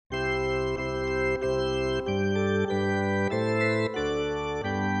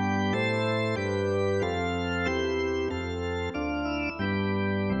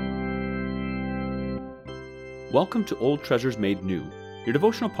Welcome to Old Treasures Made New, your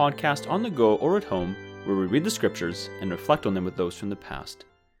devotional podcast on the go or at home, where we read the scriptures and reflect on them with those from the past.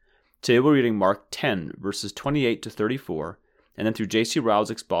 Today we're reading Mark 10, verses 28 to 34, and then through J.C. Ryle's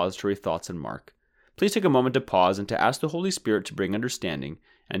expository thoughts on Mark. Please take a moment to pause and to ask the Holy Spirit to bring understanding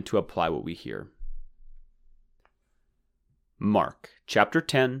and to apply what we hear. Mark, chapter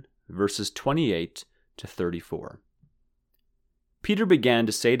 10, verses 28 to 34. Peter began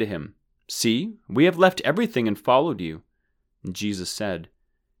to say to him, "See, we have left everything and followed you." And Jesus said,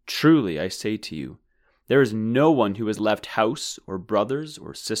 "Truly I say to you, there is no one who has left house or brothers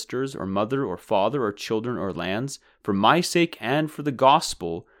or sisters or mother or father or children or lands for my sake and for the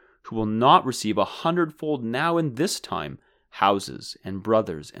gospel who will not receive 100-fold now in this time houses and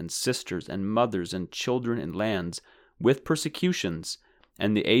brothers and sisters and mothers and children and lands with persecutions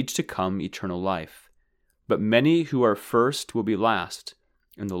and the age to come eternal life. But many who are first will be last,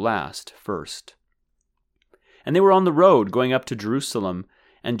 and the last first." And they were on the road going up to Jerusalem,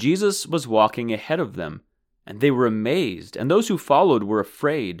 and Jesus was walking ahead of them. And they were amazed, and those who followed were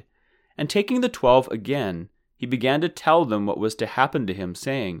afraid. And taking the 12 again, he began to tell them what was to happen to him,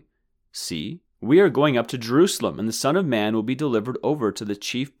 saying, "See, we are going up to Jerusalem, and the Son of Man will be delivered over to the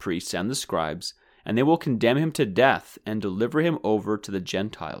chief priests and the scribes, and they will condemn him to death and deliver him over to the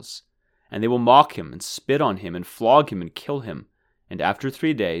Gentiles. And they will mock him and spit on him and flog him and kill him. And after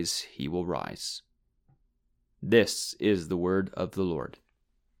 3 days he will rise." This is the word of the Lord.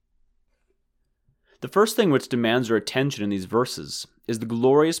 The first thing which demands our attention in these verses is the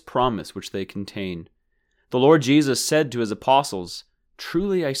glorious promise which they contain. The Lord Jesus said to his apostles,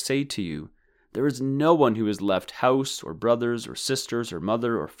 "Truly I say to you, there is no one who has left house or brothers or sisters or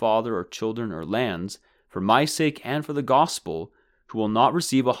mother or father or children or lands for my sake and for the gospel who will not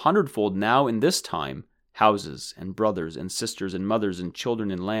receive 100-fold now in this time houses and brothers and sisters and mothers and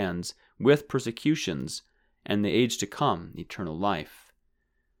children and lands with persecutions and the age to come eternal life."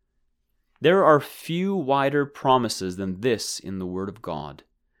 There are few wider promises than this in the Word of God.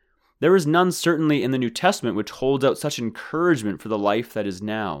 There is none certainly in the New Testament which holds out such encouragement for the life that is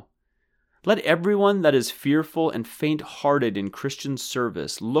now. Let everyone that is fearful and faint-hearted in Christian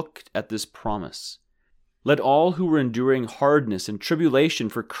service look at this promise. Let all who are enduring hardness and tribulation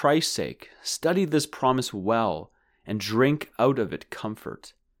for Christ's sake study this promise well and drink out of it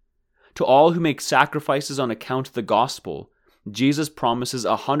comfort. To all who make sacrifices on account of the gospel, Jesus promises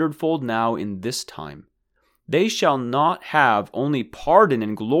 100-fold now in this time. They shall not have only pardon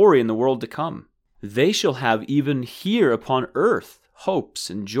and glory in the world to come. They shall have even here upon earth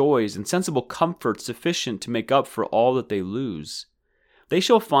hopes and joys and sensible comfort sufficient to make up for all that they lose. They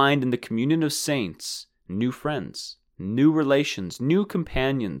shall find in the communion of saints new friends, new relations, new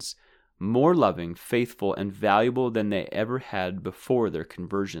companions, more loving, faithful, and valuable than they ever had before their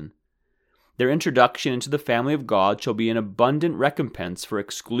conversion. Their introduction into the family of God shall be an abundant recompense for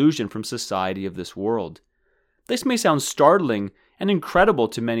exclusion from society of this world. This may sound startling and incredible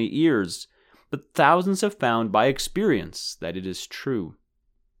to many ears, but thousands have found by experience that it is true.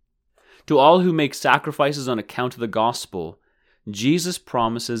 To all who make sacrifices on account of the gospel, Jesus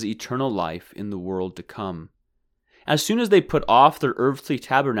promises eternal life in the world to come. As soon as they put off their earthly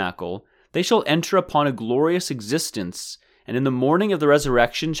tabernacle, they shall enter upon a glorious existence, and in the morning of the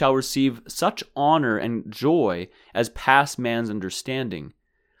resurrection shall receive such honor and joy as pass man's understanding.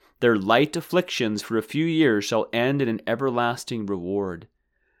 Their light afflictions for a few years shall end in an everlasting reward.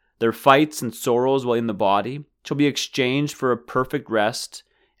 Their fights and sorrows while in the body shall be exchanged for a perfect rest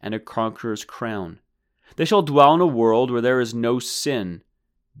and a conqueror's crown. They shall dwell in a world where there is no sin,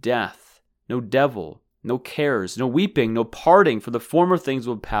 death, no devil, no cares, no weeping, no parting, for the former things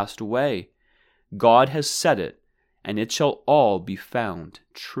will have passed away. God has said it, and it shall all be found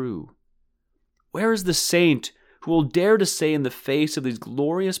true. Where is the saint who will dare to say in the face of these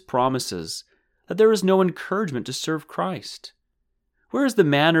glorious promises that there is no encouragement to serve Christ? Where is the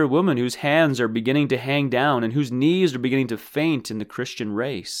man or woman whose hands are beginning to hang down and whose knees are beginning to faint in the Christian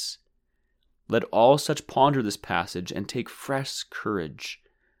race? Let all such ponder this passage and take fresh courage.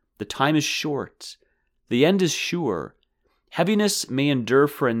 The time is short. The end is sure. Heaviness may endure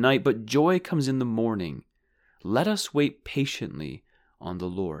for a night, but joy comes in the morning. Let us wait patiently on the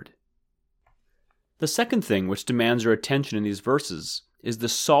Lord. The second thing which demands our attention in these verses is the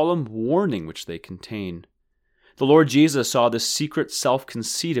solemn warning which they contain. The Lord Jesus saw the secret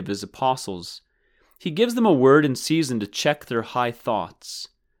self-conceit of his apostles. He gives them a word in season to check their high thoughts.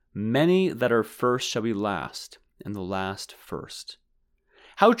 Many that are first shall be last, and the last first.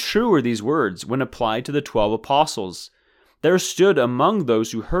 How true are these words when applied to the 12 apostles? There stood among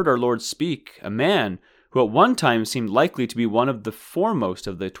those who heard our Lord speak a man who at one time seemed likely to be one of the foremost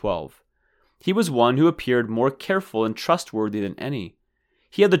of the 12. He was one who appeared more careful and trustworthy than any.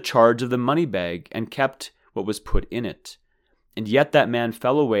 He had the charge of the money bag and kept what was put in it. And yet that man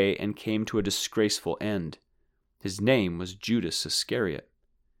fell away and came to a disgraceful end. His name was Judas Iscariot.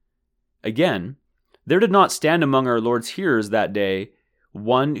 Again, there did not stand among our Lord's hearers that day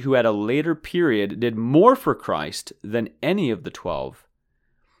one who at a later period did more for Christ than any of the 12.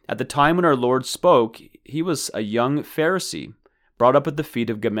 At the time when our Lord spoke, he was a young Pharisee, brought up at the feet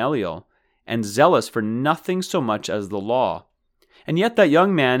of Gamaliel, and zealous for nothing so much as the law. And yet that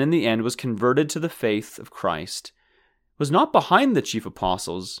young man in the end was converted to the faith of Christ, was not behind the chief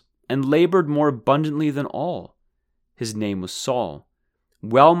apostles, and labored more abundantly than all. His name was Saul.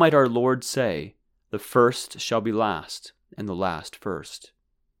 Well might our Lord say, "The first shall be last, and the last first."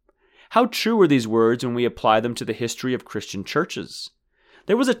 How true are these words when we apply them to the history of Christian churches?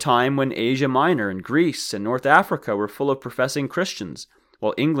 There was a time when Asia Minor and Greece and North Africa were full of professing Christians,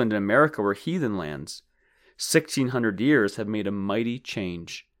 while England and America were heathen lands. 1,600 years have made a mighty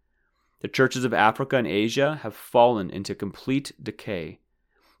change. The churches of Africa and Asia have fallen into complete decay.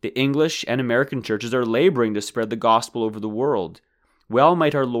 The English and American churches are laboring to spread the gospel over the world. Well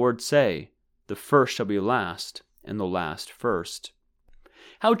might our Lord say, "The first shall be last, and the last first."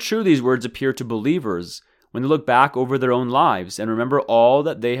 How true these words appear to believers when they look back over their own lives and remember all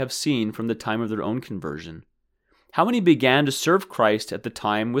that they have seen from the time of their own conversion. How many began to serve Christ at the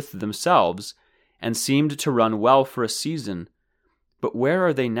time with themselves and seemed to run well for a season, but where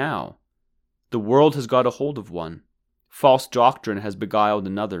are they now? The world has got a hold of one. False doctrine has beguiled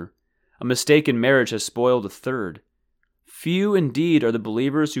another. A mistaken marriage has spoiled a third. Few indeed are the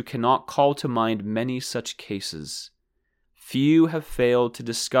believers who cannot call to mind many such cases. Few have failed to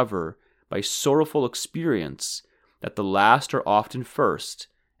discover by sorrowful experience that the last are often first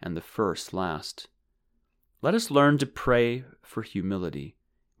and the first last. Let us learn to pray for humility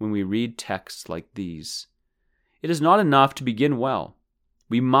when we read texts like these. It is not enough to begin well.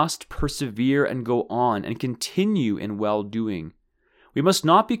 We must persevere and go on and continue in well-doing. We must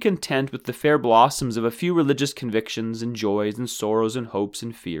not be content with the fair blossoms of a few religious convictions and joys and sorrows and hopes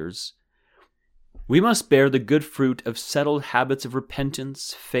and fears. We must bear the good fruit of settled habits of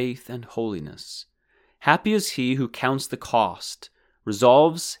repentance, faith, and holiness. Happy is he who counts the cost,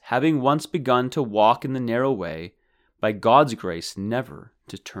 resolves, having once begun to walk in the narrow way, by God's grace never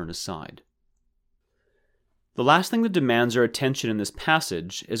to turn aside. The last thing that demands our attention in this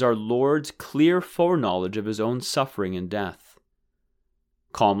passage is our Lord's clear foreknowledge of his own suffering and death.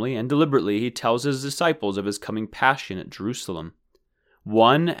 Calmly and deliberately he tells his disciples of his coming passion at Jerusalem.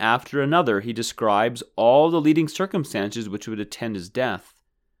 One after another he describes all the leading circumstances which would attend his death.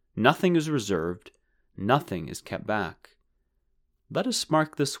 Nothing is reserved, nothing is kept back. Let us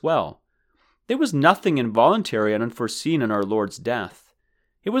mark this well. There was nothing involuntary and unforeseen in our Lord's death.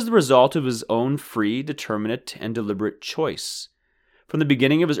 It was the result of his own free, determinate, and deliberate choice. From the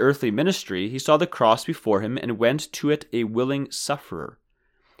beginning of his earthly ministry, he saw the cross before him and went to it a willing sufferer.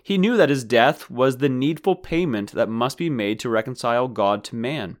 He knew that his death was the needful payment that must be made to reconcile God to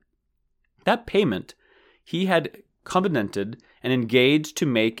man. That payment he had covenanted and engaged to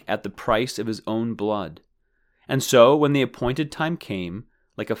make at the price of his own blood. And so, when the appointed time came,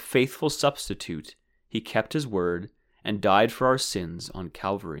 like a faithful substitute, he kept his word and died for our sins on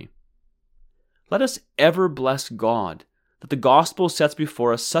Calvary. Let us ever bless God that the gospel sets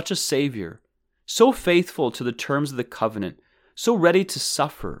before us such a Savior, so faithful to the terms of the covenant, so ready to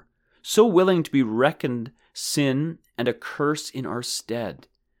suffer, so willing to be reckoned sin and a curse in our stead.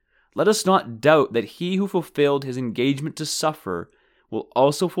 Let us not doubt that he who fulfilled his engagement to suffer will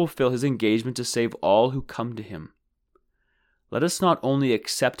also fulfill his engagement to save all who come to him. Let us not only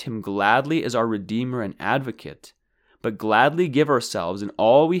accept him gladly as our Redeemer and Advocate, but gladly give ourselves and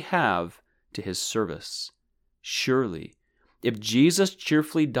all we have to his service. Surely, if Jesus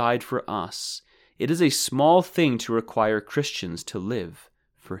cheerfully died for us, it is a small thing to require Christians to live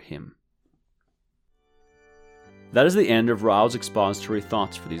for him. That is the end of Ryle's expository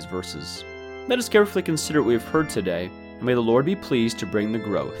thoughts for these verses. Let us carefully consider what we have heard today, and may the Lord be pleased to bring the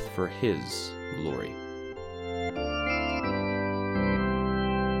growth for his glory.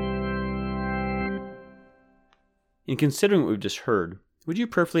 In considering what we've just heard, would you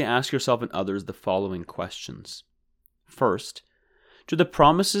prayerfully ask yourself and others the following questions? First, do the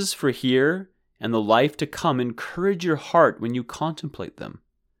promises for here and the life to come encourage your heart when you contemplate them?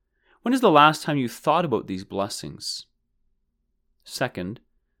 When is the last time you thought about these blessings? Second,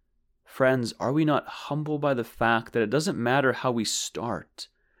 friends, are we not humbled by the fact that it doesn't matter how we start,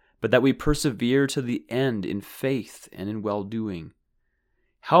 but that we persevere to the end in faith and in well-doing?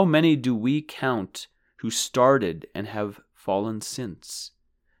 How many do we count who started and have fallen since?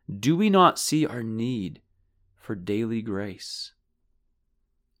 Do we not see our need for daily grace?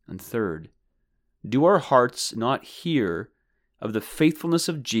 And third, do our hearts not hear of the faithfulness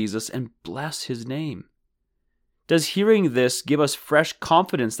of Jesus and bless his name? Does hearing this give us fresh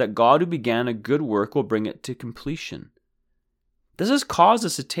confidence that God who began a good work will bring it to completion? Does this cause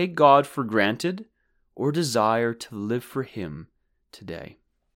us to take God for granted or desire to live for him today?